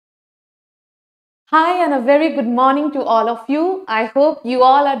Hi, and a very good morning to all of you. I hope you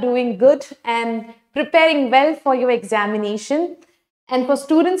all are doing good and preparing well for your examination. And for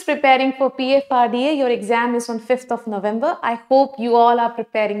students preparing for PFRDA, your exam is on 5th of November. I hope you all are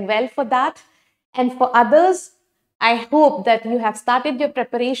preparing well for that. And for others, I hope that you have started your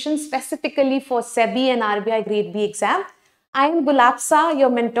preparation specifically for SEBI and RBI Grade B exam. I am Gulapsa, your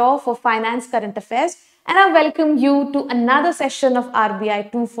mentor for Finance Current Affairs, and I welcome you to another session of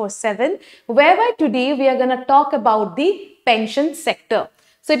RBI 247, whereby today we are going to talk about the pension sector.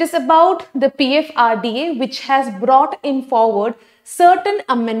 So it is about the PFRDA, which has brought in forward certain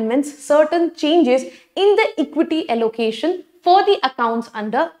amendments, certain changes in the equity allocation for the accounts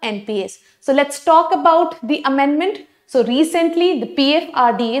under NPS. So let's talk about the amendment. So recently the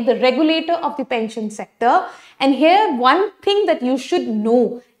PFRDA, the regulator of the pension sector, and here one thing that you should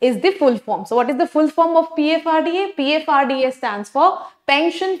know is the full form. So what is the full form of PFRDA? PFRDA stands for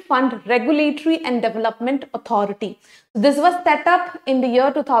Pension Fund Regulatory and Development Authority. So this was set up in the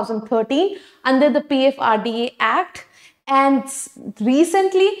year 2013 under the PFRDA Act, and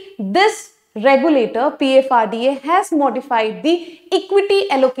recently this regulator PFRDA has modified the equity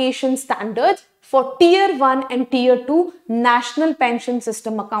allocation standards for Tier 1 and Tier 2 National Pension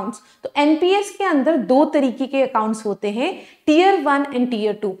System accounts. तो NPS के अंदर दो तरीके के accounts होते हैं, Tier 1 and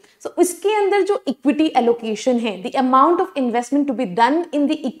Tier 2. So इसके अंदर जो equity allocation है, the amount of investment to be done in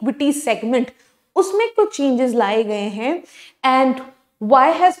the equity segment, उसमें कुछ changes लाए गए हैं. And why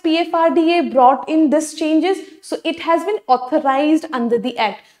has PFRDA brought in this changes? So it has been authorized under the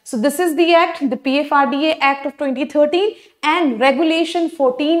Act. So this is the Act, the PFRDA Act of 2013 and Regulation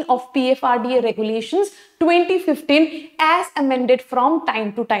 14 of PFRDA Regulations 2015 as amended from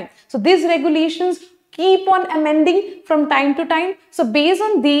time to time. So these regulations keep on amending from time to time. So based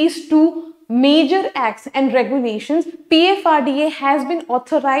on these two major acts and regulations, PFRDA has been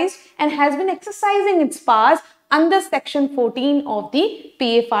authorized and has been exercising its powers under section 14 of the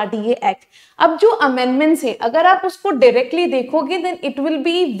PFRDA Act. अब जो amendments है, अगर आप उसको directly देखोगे, then it will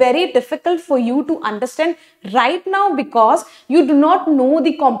be very difficult for you to understand right now because you do not know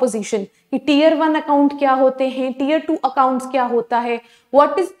the composition. कि Tier 1 account क्या होते हैं, Tier 2 accounts क्या होता है,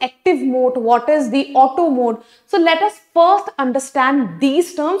 what is active mode, what is the auto mode. So let us first understand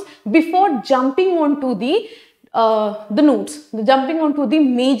these terms before jumping on to the notes, jumping onto the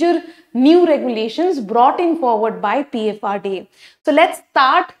major new regulations brought in forward by PFRDA. So let's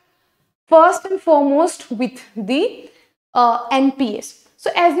start first and foremost with the NPS.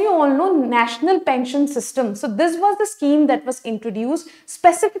 So as you all know, National Pension System. So this was the scheme that was introduced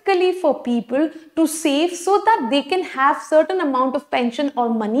specifically for people to save so that they can have certain amount of pension or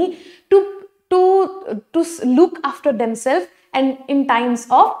money to look after themselves and in times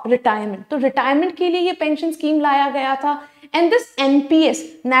of retirement. तो retirement के लिए ये pension scheme लाया गया था. And this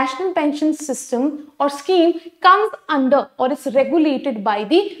NPS, National Pension System or scheme, comes under or is regulated by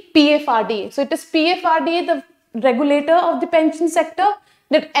the PFRDA. So it is PFRDA, the regulator of the pension sector,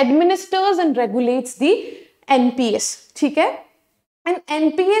 that administers and regulates the NPS. ठीक है? And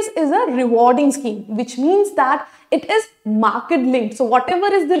NPS is a rewarding scheme, which means that it is market linked. So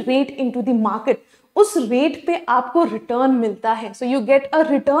whatever is the rate into the market, उस rate पे आपको return मिलता है. So you get a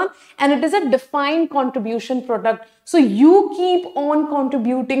return and it is a defined contribution product. So you keep on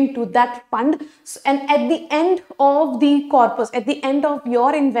contributing to that fund, and at the end of the corpus, at the end of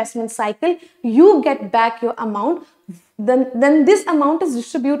your investment cycle, you get back your amount. Then this amount is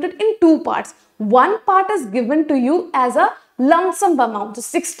distributed in two parts. One part is given to you as a lump sum amount.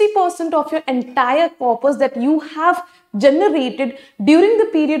 So 60% of your entire corpus that you have generated during the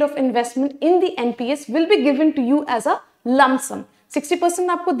period of investment in the NPS will be given to you as a lump sum. 60%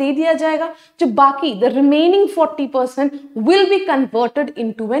 आपको दे दिया जाएगा, जो बाकी the remaining 40% will be converted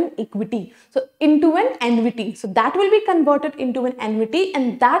into an equity. So into an annuity. So that will be converted into an annuity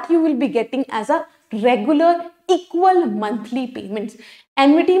and that you will be getting as a regular equal monthly payments.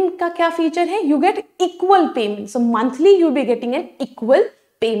 Annuity का क्या feature है? You get equal payment. So monthly you will be getting an equal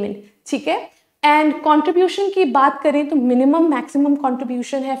payment. ठीक है? And contribution की बात करें तो minimum maximum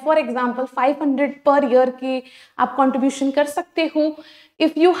contribution है. फॉर एग्जांपल 500 पर ईयर के आप कंट्रीब्यूशन कर सकते हो.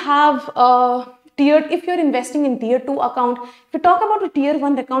 If you have if you're investing in tier 2 account, if you talk about a tier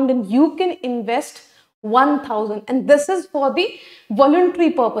 1 account, then you can invest 1000, and this is for the voluntary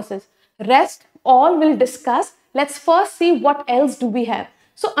purposes. Rest all we'll discuss. Let's first see what else do we have.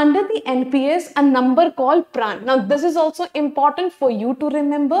 So under the NPS, a number called PRAN. Now this is also important for you to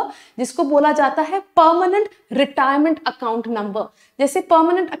remember, जिसको बोला जाता है permanent retirement account number. जैसे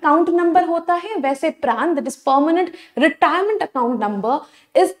permanent account number होता है, वैसे PRAN, that is permanent retirement account number,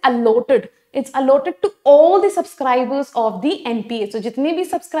 is allotted it's allotted to all the subscribers of the NPA. So जितने भी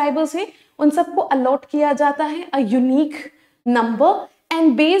subscribers हैं उन सबको allot किया जाता है a unique number,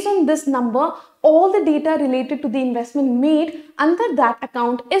 and based on this number all the data related to the investment made under that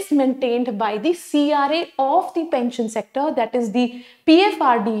account is maintained by the CRA of the pension sector, that is the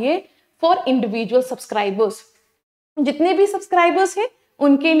PFRDA for individual subscribers. जितने भी subscribers हैं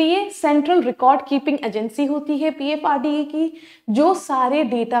उनके लिए central record keeping agency होती है PFRDA की, जो सारे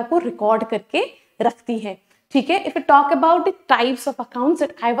डेटा को रिकॉर्ड करके रखती है. ठीक है. If you talk about the types of accounts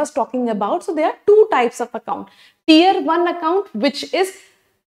that I was talking about, so there are two types of account. Tier 1 account which is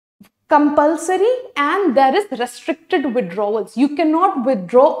compulsory and there is restricted withdrawals. You cannot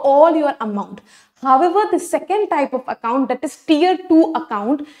withdraw all your amount. However, the second type of account, that is tier 2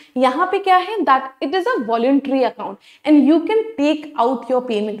 account, यहाँ पे क्या है, that it is a voluntary account and you can take out your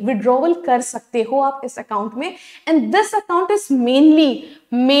payment. Withdrawal कर सकते हो आप इस account में, and this account is mainly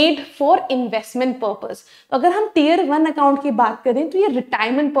made for investment purpose. अगर हम tier 1 account की बात करें तो ये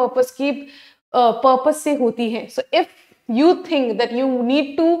retirement purpose की purpose से होती है. So if you think that you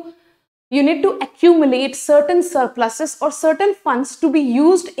need to accumulate certain surpluses or certain funds to be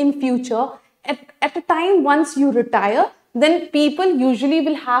used in future at a time once you retire, then people usually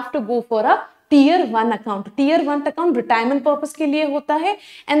will have to go for a tier 1 account. Tier 1 account retirement purpose के लिए होता है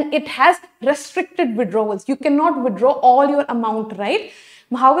and it has restricted withdrawals. You cannot withdraw all your amount, right?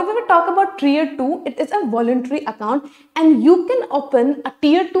 However, we talk about tier 2, it is a voluntary account and you can open a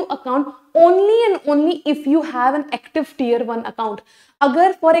tier 2 account only and only if you have an active tier 1 account.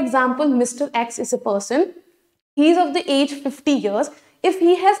 Agar, for example, Mr. X is a person, he is of the age 50 years, if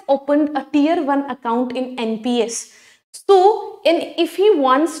he has opened a tier 1 account in NPS, so if he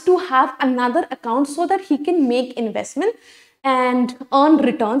wants to have another account so that he can make investment and earn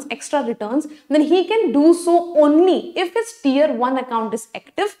returns, extra returns, then he can do so only if his tier 1 account is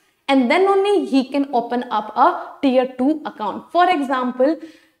active, and then only he can open up a tier 2 account. For example,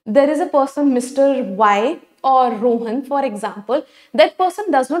 there is a person, Mr. Y or Rohan, for example, that person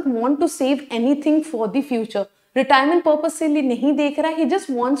does not want to save anything for the future. Retirement purpose से लिए नहीं देख रहा, he just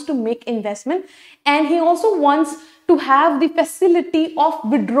wants to make investment and he also wants to have the facility of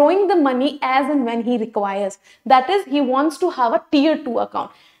withdrawing the money as and when he requires. That is, he wants to have a tier 2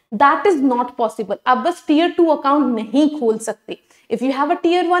 account. That is not possible. आप बस tier 2 account नहीं खोल सकते. If you have a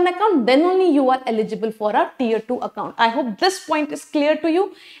tier 1 account, then only you are eligible for a tier 2 account. I hope this point is clear to you.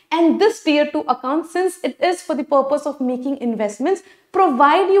 And this tier 2 account, since it is for the purpose of making investments,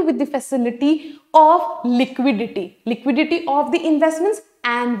 provide you with the facility of liquidity of the investments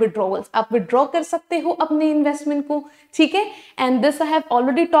and withdrawals. आप withdraw कर सकते हो अपने investment को, ठीक है? And this I have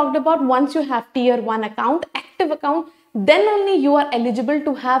already talked about. Once you have tier 1 account, active account, then only you are eligible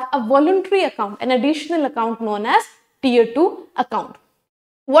to have a voluntary account, an additional account known as tier 2 account.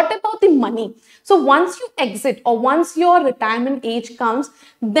 What about the money? So once you exit or once your retirement age comes,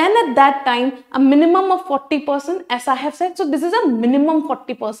 then at that time a minimum of 40%, as I have said, so this is a minimum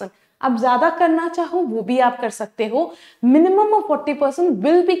 40%. आप ज़्यादा करना चाहो वो भी आप कर सकते हो. Minimum of 40%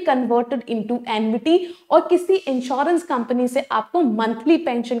 will be converted into annuity और किसी इंश्योरेंस कंपनी से आपको मंथली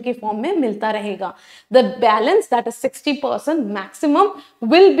पेंशन के फॉर्म में मिलता रहेगा. The balance that is 60% maximum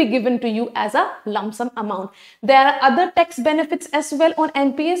will be given to you as a lump some amount. There are other tax benefits as well on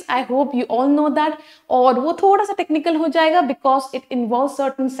NPS. I hope you all know that. और वो थोड़ा सा technical हो जाएगा because it involve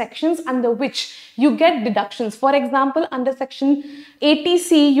certain sections under which you get deductions. For example, under section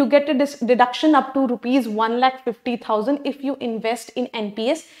 80C, you get a deduction up to rupees 1,50,000 if you invest in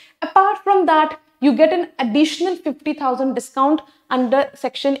NPS. Apart from that, you get an additional 50,000 discount under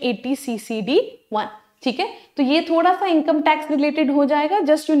section 80CCD1. ठीक है, तो ये थोड़ा सा income tax related हो जाएगा.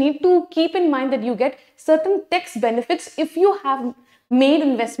 Just you need to keep in mind that you get certain tax benefits if you have made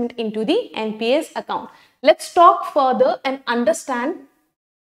investment into the NPS account. Let's talk further and understand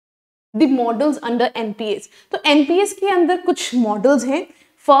the models under NPS. तो NPS के अंदर कुछ models हैं.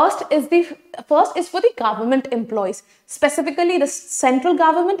 First is for the government employees, specifically the central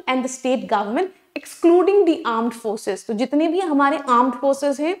government and the state government, excluding the armed forces. तो जितने भी हमारे armed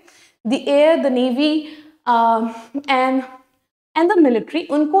forces हैं, the air, the navy and the military,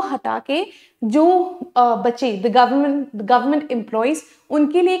 उनको हटा के जो बचे the government employees,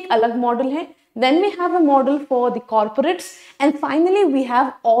 उनके लिए एक अलग मॉडल है. Then we have a model for the corporates, and finally we have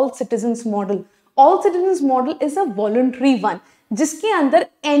all citizens model. All citizens model is a voluntary one. जिसके अंदर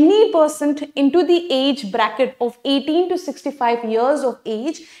any person into the age bracket of 18 to 65 years of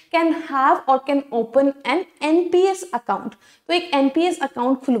age can have और can open N NPS account. तो एक NPS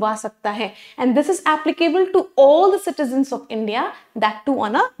account खुलवा सकता है, and this is applicable to all the citizens of India, that to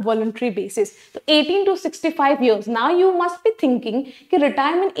on a voluntary basis. तो 18 to 65 years, now you must be thinking कि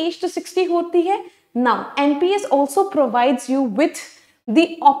retirement age तो 60 होती है। Now NPS also provides you with the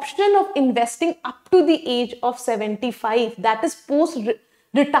option of investing up to the age of 75, that is post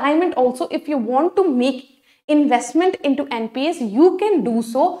retirement also. If you want to make investment into NPS, you can do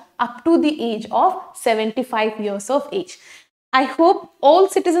so up to the age of 75 years of age. I hope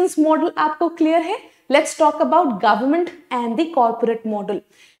all citizens model आपको clear है. Let's talk about government and the corporate model.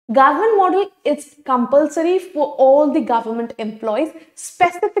 Government model is compulsory for all the government employees,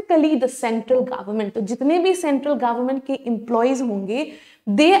 specifically the central government. तो जितने भी central government के employees होंगे,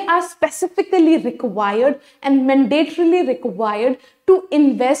 they are specifically required and mandatorily required to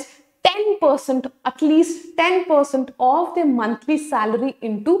invest 10%, at least 10% of their monthly salary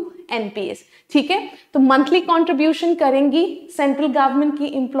into NPS. ठीक है, तो monthly contribution करेंगी central government की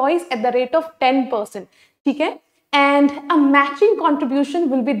employees at the rate of 10%. ठीक है, and a matching contribution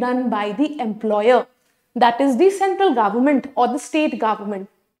will be done by the employer, that is the central government or the state government.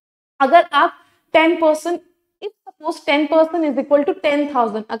 अगर आप 10%, if suppose 10% is equal to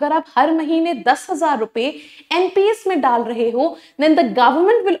 10,000, अगर आप हर महीने 10,000 रुपए NPS में डाल रहे हो, then the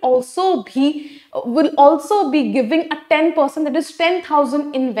government will also be giving a 10%, that is 10,000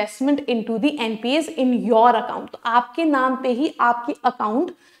 investment into the NPS in your account. तो आपके नाम पे ही आपकी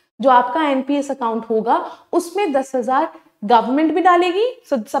अकाउंट, जो आपका एनपीएस अकाउंट होगा, उसमें 10,000 गवर्नमेंट भी डालेगी.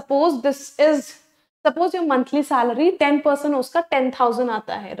 So suppose your monthly salary 10% उसका 10,000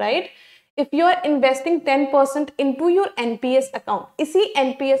 आता है, right? If you are investing 10% into your NPS account, इसी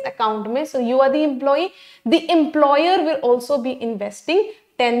एनपीएस अकाउंट में, so you are the employ, the employer will also be investing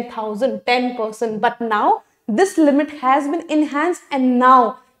 10,000, 10%. But now this limit has been enhanced, and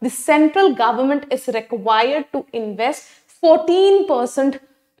now the central government is required to invest 14%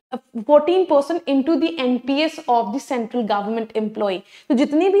 into the NPS of the central government employee. तो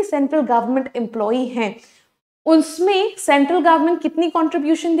जितने भी central government employee हैं, उसमें central government कितनी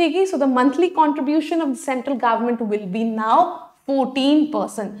contribution देगी? So the monthly contribution of the central government will be now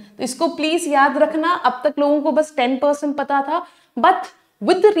 14%. तो इसको please याद रखना. अब तक लोगों को बस 10% पता था, but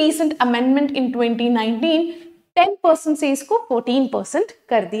with the recent amendment in 2019, 10% से इसको 14%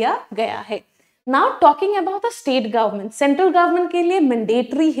 कर दिया गया है. Now talking about the state government, central government के लिए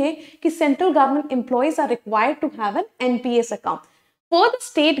mandatory है कि central government employees are required to have an NPS account. For the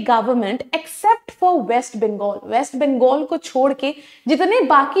state government, except for West Bengal को छोड़ के जितने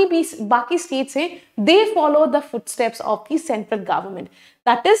बाकी states हैं, they follow the footsteps of the central government.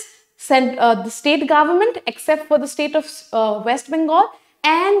 That is, the state government, except for the state of West Bengal,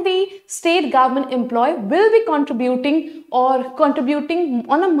 and the state government employee will be contributing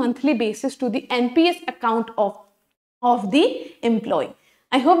on a monthly basis to the NPS account of the employee.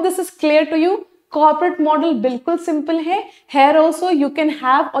 I hope this is clear to you. Corporate model बिल्कुल simple है. Here also you can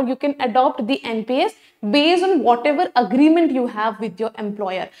have or you can adopt the NPS based on whatever agreement you have with your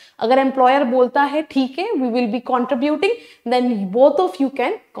employer. अगर employer बोलता है ठीक है, we will be contributing, then both of you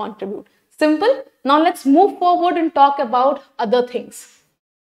can contribute. Simple. Now let's move forward and talk about other things.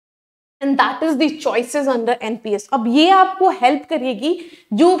 And that is the choices under NPS. अब ये आपको help करेगी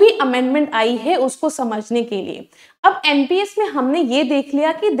जो भी अमेंडमेंट आई है उसको समझने के लिए. अब NPS में हमने ये देख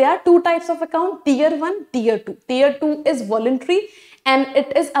लिया कि there are two types of account, tier 1, tier 2. Tier 2 is voluntary and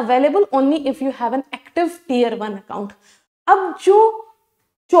it is available only if you have an active tier 1 account. अब जो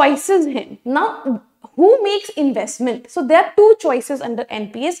choices हैं, now who makes investment? So there are two choices under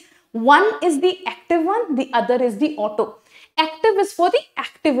NPS. One is the active one, the other is the auto. Active is for the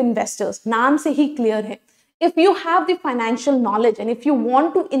active investors. नाम से ही clear है. If you have the financial knowledge and if you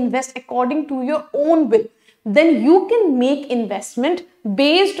want to invest according to your own will, then you can make investment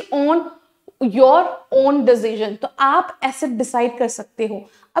based on your own decision. तो आप asset decide कर सकते हो.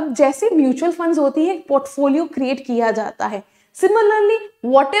 अब जैसे म्यूचुअल फंड्स होती है, portfolio create किया जाता है. Similarly,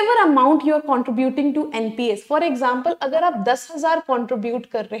 whatever amount you are contributing to NPS, for example, अगर आप 10,000 contribute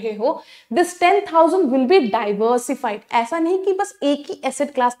कर रहे हो, this 10,000 will be diversified. ऐसा नहीं कि बस एक ही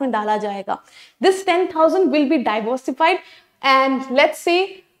asset class में डाला जाएगा. This 10,000 will be diversified and let's say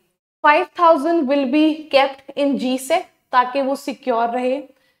 5,000 will be kept in GSEC ताकि वो secure रहे.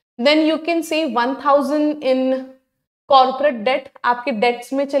 Then you can say 1,000 in corporate debt, आपके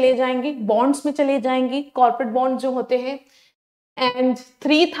debts में चले जाएंगी, bonds में चले जाएंगी, corporate bonds जो होते हैं, and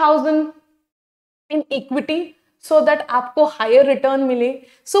 3,000 in equity. so that आपको higher return मिले.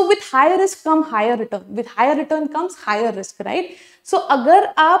 So with higher risk come higher return. With higher return comes higher risk, right? So अगर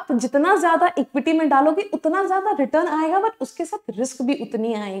आप जितना ज़्यादा इक्विटी में डालोगे उतना ज़्यादा रिटर्न आएगा, बट उसके साथ रिस्क भी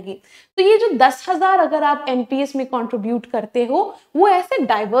उतनी आएगी. तो ये जो 10,000 अगर आप एनपीएस में कंट्रीब्यूट करते हो, वो ऐसे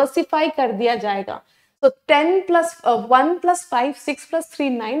डाइवर्सिफाई कर दिया जाएगा. So 10 plus 1 plus 5, 6 plus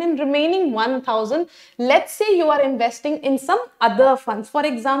 3, 9, and remaining 1,000. Let's say you are investing in some other funds. For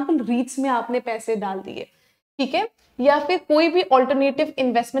example, REITs में आपने पैसे डाल दिए, ठीक है, या फिर कोई भी ऑल्टरनेटिव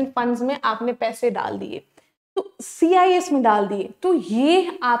इन्वेस्टमेंट फंड्स में आपने पैसे डाल दिए, तो सीआईएस में डाल दिए. तो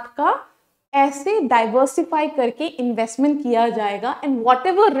ये आपका ऐसे डाइवर्सिफाई करके इन्वेस्टमेंट किया जाएगा, and what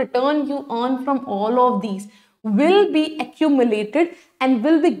ever return you earn from all of these will be accumulated and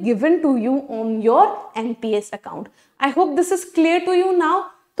will be given to you on your NPS account. I hope this is clear to you now.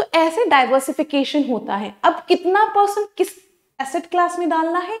 तो ऐसे diversification होता है. अब कितना percent किस asset class में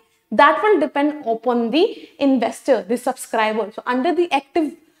डालना है, that will depend upon the investor, the subscriber. So under the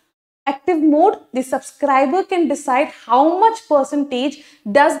active mode, the subscriber can decide how much percentage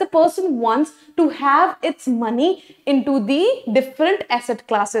does the person wants to have its money into the different asset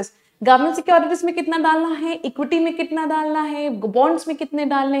classes. Government securities में कितना डालना है, equity में कितना डालना है, bonds में कितने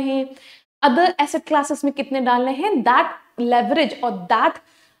डालने हैं, अदर एसेट क्लासेस में कितने डालने हैं. दैट लेवरेज और that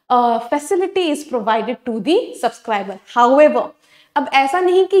facility is provided to the subscriber. However, अब ऐसा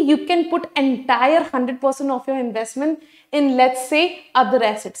नहीं कि you can put entire 100% of your investment in let's say other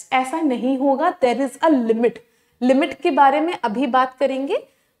assets. ऐसा नहीं होगा. देयर इज अ लिमिट के बारे में अभी बात करेंगे,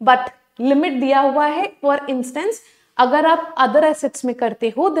 बट लिमिट दिया हुआ है. फॉर इंस्टेंस, अगर आप अदर एसेट्स में करते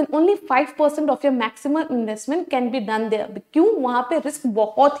हो, then only 5% of your maximum investment can be done there. क्यों? वहां पे रिस्क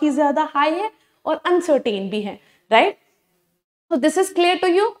बहुत ही ज्यादा हाई है और अनसर्टेन भी है, right? So this is clear to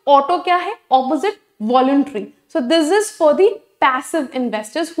you. Auto क्या है? Opposite, voluntary. So this is for the passive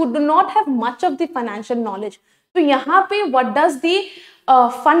investors who do not have much of the financial knowledge. तो यहाँ पे what does the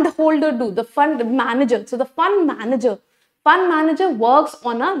fund holder do? The fund manager. So the fund manager works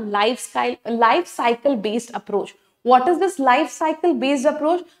on a life cycle based approach. What is this life cycle based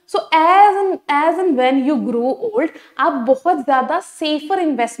approach? So as and when you grow old, आप बहुत ज़्यादा safer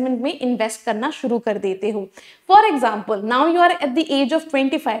investment में invest करना शुरू कर देते हो. For example, now you are at the age of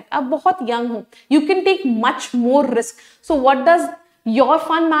 25. आप बहुत young हो. You can take much more risk. So what does your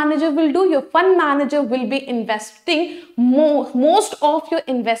fund manager will do? Your fund manager will be investing most of your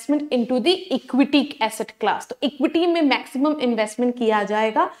investment into the equity asset class. तो equity में maximum investment किया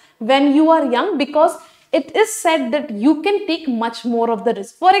जाएगा when you are young, because it is said that you can take much more of the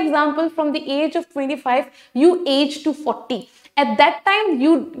risk. For example, from the age of 25, you age to 40. At that time,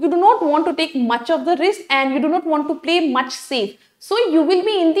 you do not want to take much of the risk and you do not want to play much safe. So you will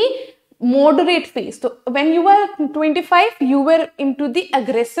be in the moderate phase. So when you were 25, you were into the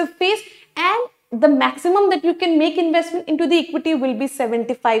aggressive phase, and the maximum that you can make investment into the equity will be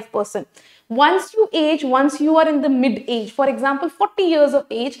 75%. Once you age, once you are in the mid age, for example 40 years of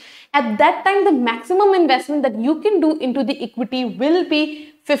age, at that time the maximum investment that you can do into the equity will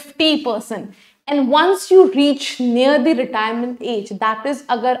be 50%. And once you reach near the retirement age, that is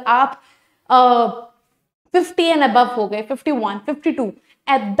agar aap 50 and above ho gaye, 51, 52,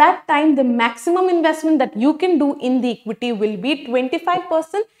 at that time the maximum investment that you can do in the equity will be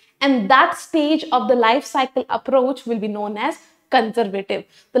 25%, and that stage of the life cycle approach will be known as conservative.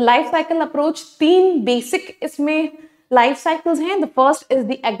 The life cycle approach, तीन basic इसमें life cycles हैं. The first is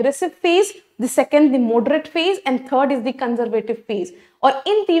the aggressive phase, the second the moderate phase, and third is the conservative phase. और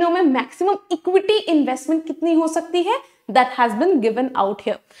इन तीनों में maximum equity investment कितनी हो सकती है? That has been given out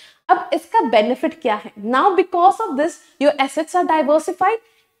here. अब इसका benefit क्या है? Now because of this, your assets are diversified,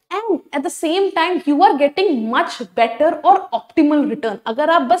 and at the same time you are getting much better or optimal return. अगर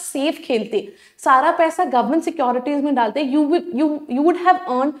आप बस safe खेलते, सारा पैसा government securities में डालते, you would have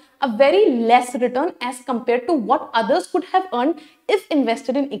earned a very less return as compared to what others could have earned if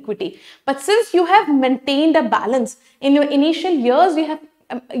invested in equity. But since you have maintained a balance in your initial years,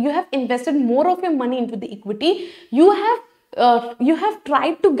 you have invested more of your money into the equity, you have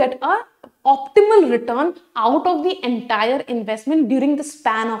tried to get a optimal return out of the entire investment during the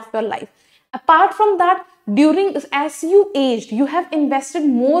span of your life. Apart from that, as you aged, you have invested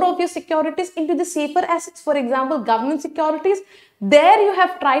more of your securities into the safer assets. For example, government securities. There you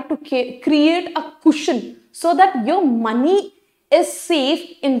have tried to create a cushion so that your money is safe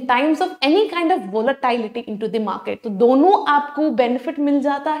in times of any kind of volatility into the market. तो दोनों आपको benefit मिल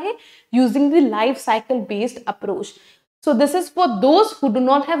जाता है using the life cycle based approach. So this is for those who do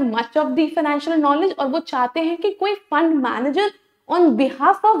not have much of the financial knowledge और वो चाहते हैं कि कोई fund manager on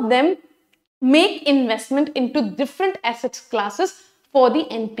behalf of them make investment into different asset classes for the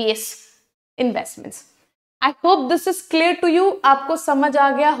NPS investments. I hope this is clear to you, आपको समझ आ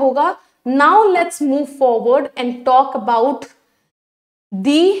गया होगा. Now let's move forward and talk about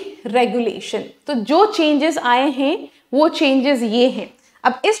the regulation. तो जो changes आए हैं वो changes ये हैं.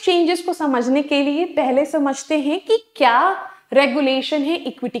 अब इस चेंजेस को समझने के लिए पहले समझते हैं कि क्या रेगुलेशन है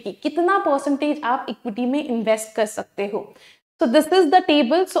इक्विटी की, कितना परसेंटेज आप इक्विटी में इन्वेस्ट कर सकते हो. So this is the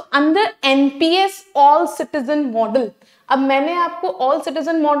table. So under NPS all citizen model, अब मैंने आपको all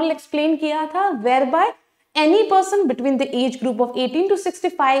citizen model explain किया था, whereby any person between the age group of 18 to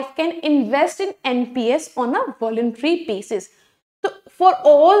 65 can invest in NPS on a voluntary basis. So for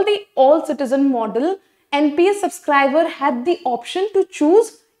all citizen model, NPS subscriber had the option to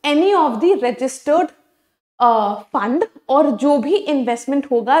choose any of the registered fund और जो भी investment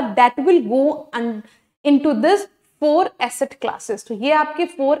होगा that will go into this 4 asset classes. तो ये आपके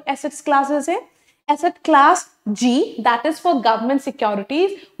 4 assets classes है. Asset class G, that is for government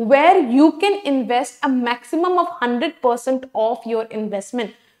securities, where you can invest a maximum of 100% of your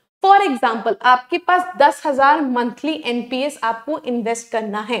investment. For example, आपके पास 10,000 monthly NPS आपको invest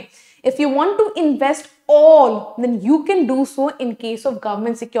करना है. If you want to invest all, then you can do so in case of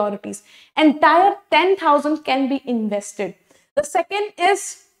government securities. Entire 10,000 can be invested. The second is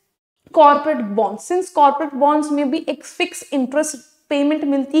corporate bonds. Since corporate bonds में भी एक fixed interest payment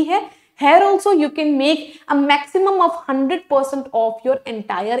मिलती है, here also you can make a maximum of 100% of your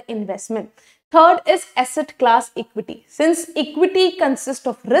entire investment. Third is asset class equity. Since equity consists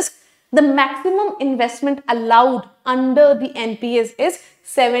of risk, the maximum investment allowed under the NPS is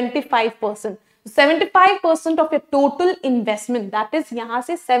 75%. 75% of your total investment, that is यहाँ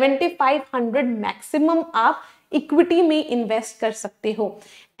से 7,500 maximum आप equity में invest कर सकते हो.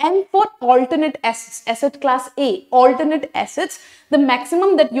 And for alternate assets, asset class A, alternate assets, the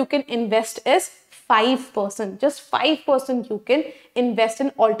maximum that you can invest is 5%. Just 5% you can invest in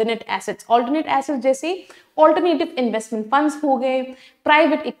alternate assets. Alternate assets जैसे alternative investment funds हो गए,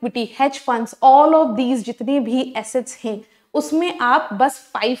 private equity, hedge funds, all of these जितने भी assets हैं, उसमें आप बस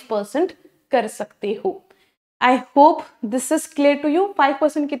 5% कर सकते हो. I hope this is clear to you.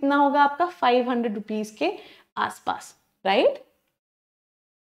 5% कितना होगा आपका? 500 रुपीज के आसपास, right?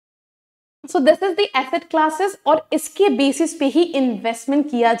 So this is the asset classes और इसके बेसिस पे ही इन्वेस्टमेंट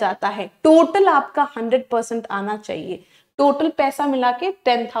किया जाता है. टोटल आपका 100% आना चाहिए. टोटल पैसा मिला के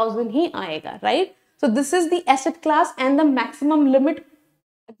 10,000 ही आएगा, right? So this is the asset class and the maximum limit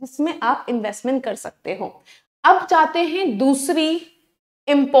जिसमें आप इन्वेस्टमेंट कर सकते हो. अब जाते हैं दूसरी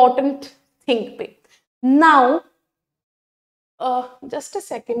इंपॉर्टेंट थिंग पे. Now just a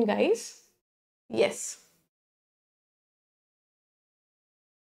second guys. Yes,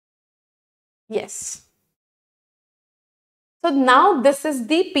 yes. So now this is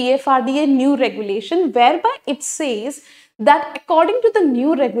the PFRDA new regulation, whereby it says that according to the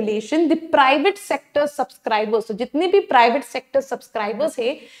new regulation, the private sector subscribers, so जितने भी private sector subscribers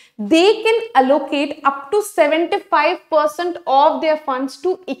है, they can allocate up to 75% of their funds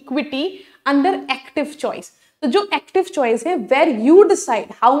to equity under active choice. तो जो active choice है, where you decide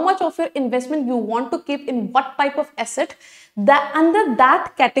how much of your investment you want to keep in what type of asset, that under that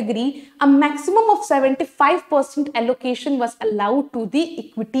category, a maximum of 75% allocation was allowed to the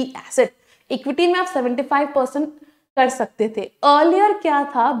equity asset. Equity में आप 75% कर सकते थे. Earlier क्या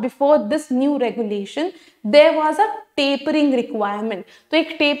था? Before this new regulation, there was a tapering requirement. तो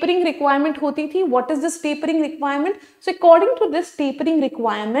एक tapering requirement होती थी. What is this tapering requirement? So according to this tapering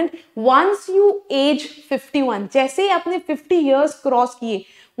requirement, once you age 51, जैसे आपने 50 years cross किए,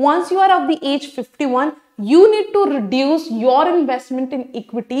 once you are of the age 51, you need to reduce your investment in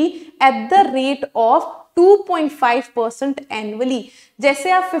equity at the rate of 2.5% annually.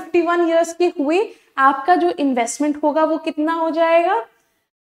 जैसे आप 51 years के हुए, आपका जो investment होगा वो कितना हो जाएगा?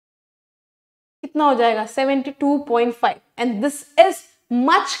 कितना हो जाएगा? 72.5. And this is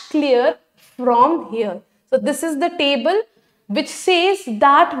much clear from here. So this is the table which says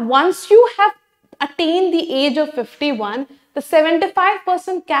that once you have attained the age of 51, the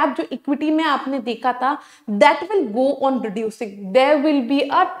 75% cap जो इक्विटी में आपने देखा था, that will go on reducing. There will be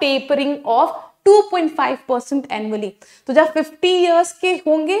a tapering of 2.5% annually. तो जब 50 years के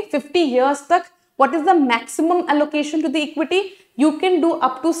होंगे, 50 years तक, what is the maximum allocation to the equity? You can do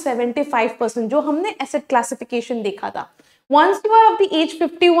up to 75%, जो हमने asset classification देखा था. Once you are of the age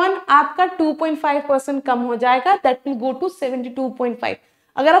 51, आपका 2.5% कम हो जाएगा, that will go to 72.5.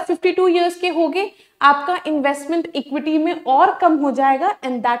 अगर आप 52 years के होगे, आपका इन्वेस्टमेंट इक्विटी में और कम हो जाएगा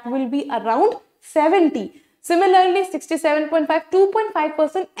and that will be around 70. Similarly 67.5,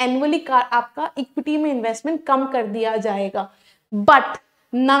 2.5% annually का आपका इक्विटी में इन्वेस्टमेंट कम कर दिया जाएगा. But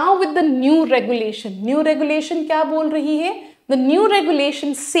now with the new regulation क्या बोल रही है? The new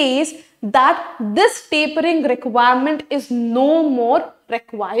regulation says that this tapering requirement is no more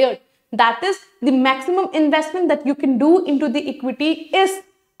required. That is, the maximum investment that you can do into the equity is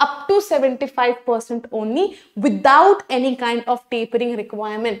up to 75% only without any kind of tapering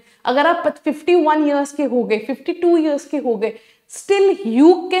requirement. अगर आप 51 years के हो गए, 52 years के हो गए, still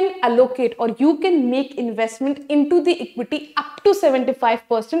you can allocate or you can make investment into the equity up to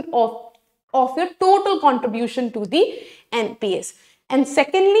 75% of your total contribution to the NPS. And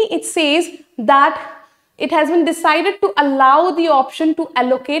secondly, it says that it has been decided to allow the option to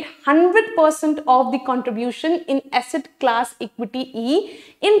allocate 100% of the contribution in asset class equity E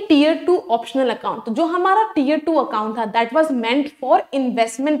in tier 2 optional account. तो जो हमारा tier 2 account था, that was meant for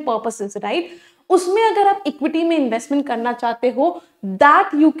investment purposes, right? उसमें अगर आप equity में investment करना चाहते हो,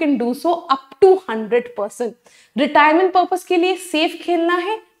 that you can do so up to 100%. Retirement purpose के लिए सेफ खेलना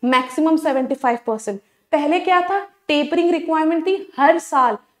है, मैक्सिमम 75%. पहले क्या था, टेपरिंग रिक्वायरमेंट थी, हर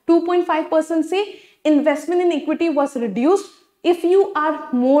साल 2.5% से investment in equity was reduced if you are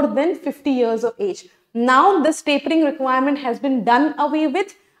more than 50 years of age. Now this tapering requirement has been done away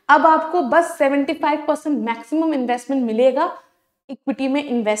with. अब आपको बस 75% मैक्सिमम इन्वेस्टमेंट मिलेगा इक्विटी में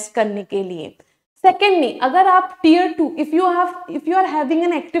इन्वेस्ट करने के लिए. Secondly, अगर आप tier 2, if you are having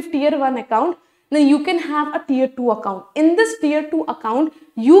an active tier 1 account, then you can have a tier 2 account. In this tier 2 account,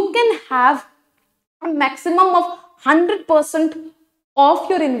 you can have a maximum of 100% of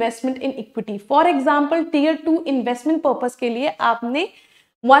your investment in equity. For example, tier 2 investment purpose के लिए आपने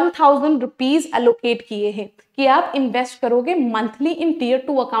 1000 rupees allocate किए हैं कि आप invest करोगे monthly in tier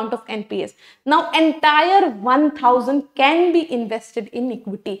 2 account of NPS. Now, entire 1000 can be invested in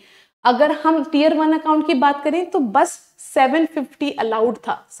equity. अगर हम टीयर 1 अकाउंट की बात करें तो बस 750 अलाउड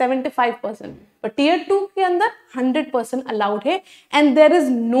था, 75%, पर टीयर 2 के अंदर 100% अलाउड है. And there is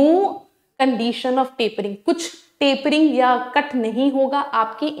no condition of tapering, कुछ टेपरिंग या कट नहीं होगा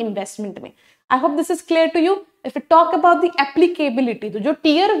आपकी इन्वेस्टमेंट में. I hope this is clear to you. If you talk about the applicability, तो जो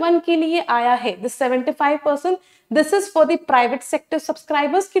टीयर 1 के लिए आया है this 75%, this is for the private sector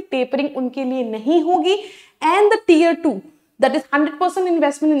subscribers की टेपरिंग उनके लिए नहीं होगी. And the tier 2, that is 100%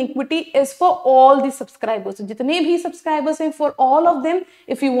 investment in equity, is for all the subscribers. So, जितने भी subscribers हैं, for all of them,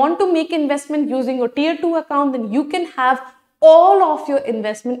 if you want to make investment using your tier 2 account, then you can have all of your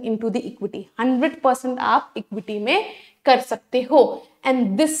investment into the equity. 100% आप equity में कर सकते हो.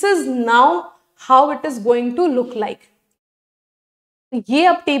 And this is now how it is going to look like. ये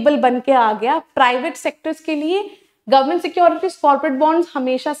अब table बन के आ गया. प्राइवेट सेक्टर्स के लिए गवर्नमेंट सिक्योरिटीज, कॉर्पोरेट बॉन्ड्स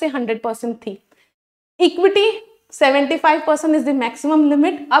हमेशा से 100% थी. Equity 75% is the maximum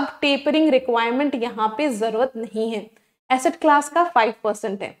limit. अब टेपरिंग रिक्वायरमेंट यहाँ पे जरूरत नहीं है. एसेट क्लास का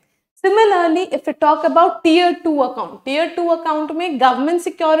 5% है. Similarly if you talk about tier 2 account, tier 2 account में government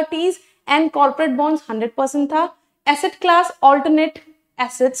securities and corporate bonds 100% था. एसेट क्लास ऑल्टरनेट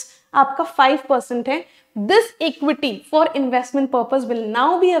एसेट्स आपका 5% है. This equity for investment purpose will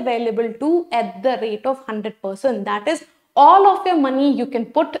now be available to at the rate of 100%. That is all of your money you can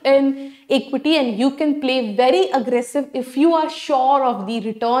put in equity and you can play very aggressive if you are sure of the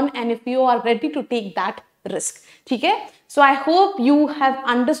return and if you are ready to take that risk. ठीक है? So I hope you have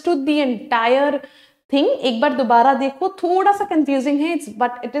understood the entire thing. एक बार दोबारा देखो, थोड़ा सा confusing है,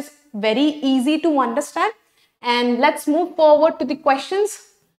 but it is very easy to understand. And let's move forward to the questions.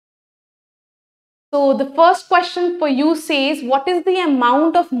 So the first question for you says, what is the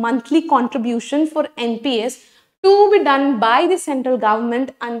amount of monthly contribution for NPS to be done by the central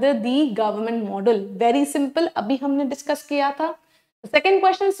government under the government model? Very simple, अभी हमने discuss किया था. The second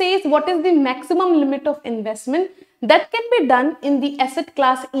question says, what is the maximum limit of investment that can be done in the asset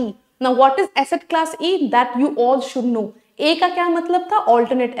class E? Now, what is asset class E? That you all should know. A का क्या मतलब था?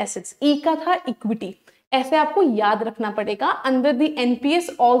 Alternate assets. E का था equity. ऐसे आपको याद रखना पड़ेगा under the NPS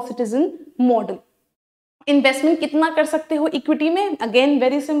all citizen model. Investment कितना कर सकते हो equity में? Again,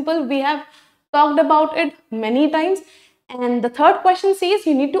 very simple. We have talked about it many times. And the third question says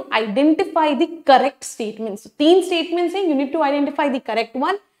you need to identify the correct statements. So, 3 statements हैं, you need to identify the correct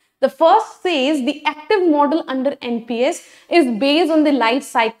one. The first says the active model under NPS is based on the life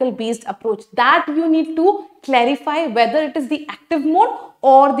cycle based approach. That you need to clarify whether it is the active mode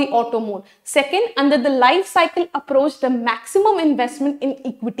or the auto mode. Second, under the life cycle approach, the maximum investment in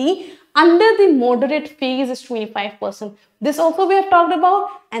equity under the moderate phase is 25%. This also we have talked about.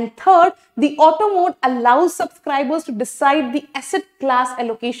 And third, the auto mode allows subscribers to decide the asset class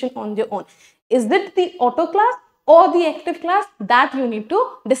allocation on their own. Is it the auto class or the active class? That you need to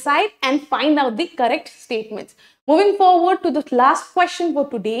decide and find out the correct statements. Moving forward to the last question for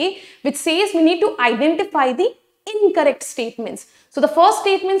today, which says we need to identify the incorrect statements. So the first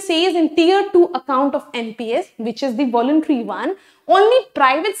statement says in tier 2 account of NPS, which is the voluntary one, only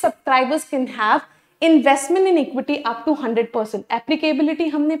private subscribers can have investment in equity up to 100%. Applicability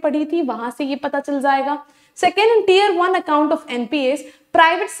हमने पढ़ी थी, वहां से ये पता चल जाएगा. Second, in tier 1 account of NPS,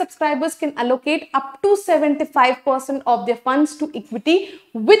 private subscribers can allocate up to 75% of their funds to equity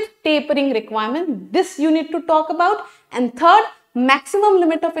with tapering requirement. This you need to talk about. And third, maximum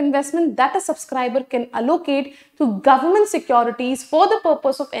limit of investment that a subscriber can allocate to government securities for the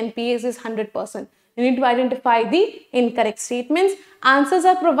purpose of NPS is 100%. You need to identify the incorrect statements. Answers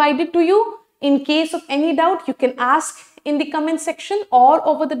are provided to you. In case of any doubt, you can ask in the comment section or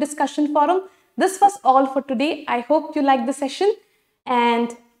over the discussion forum. This was all for today. I hope you liked the session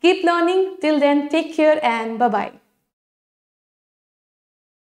and keep learning. Till then, take care and bye-bye.